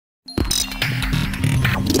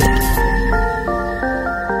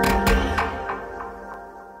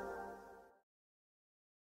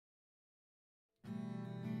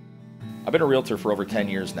I've been a realtor for over 10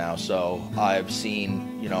 years now, so I've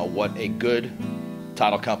seen, what a good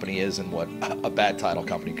title company is and what a bad title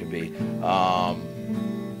company could be.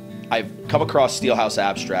 I've come across Steelhouse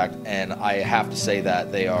Abstract, and I have to say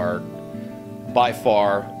that they are by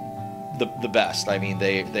far the best. I mean,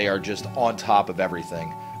 they are just on top of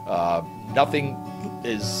everything. Nothing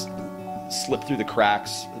is slipped through the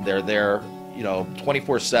cracks. They're there,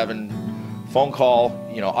 24/7. Phone call,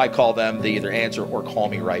 I call them, they either answer or call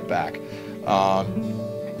me right back.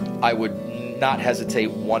 I would not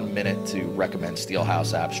hesitate 1 minute to recommend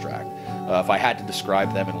Steelhouse Abstract. If I had to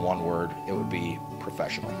describe them in one word, it would be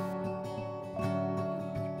professional.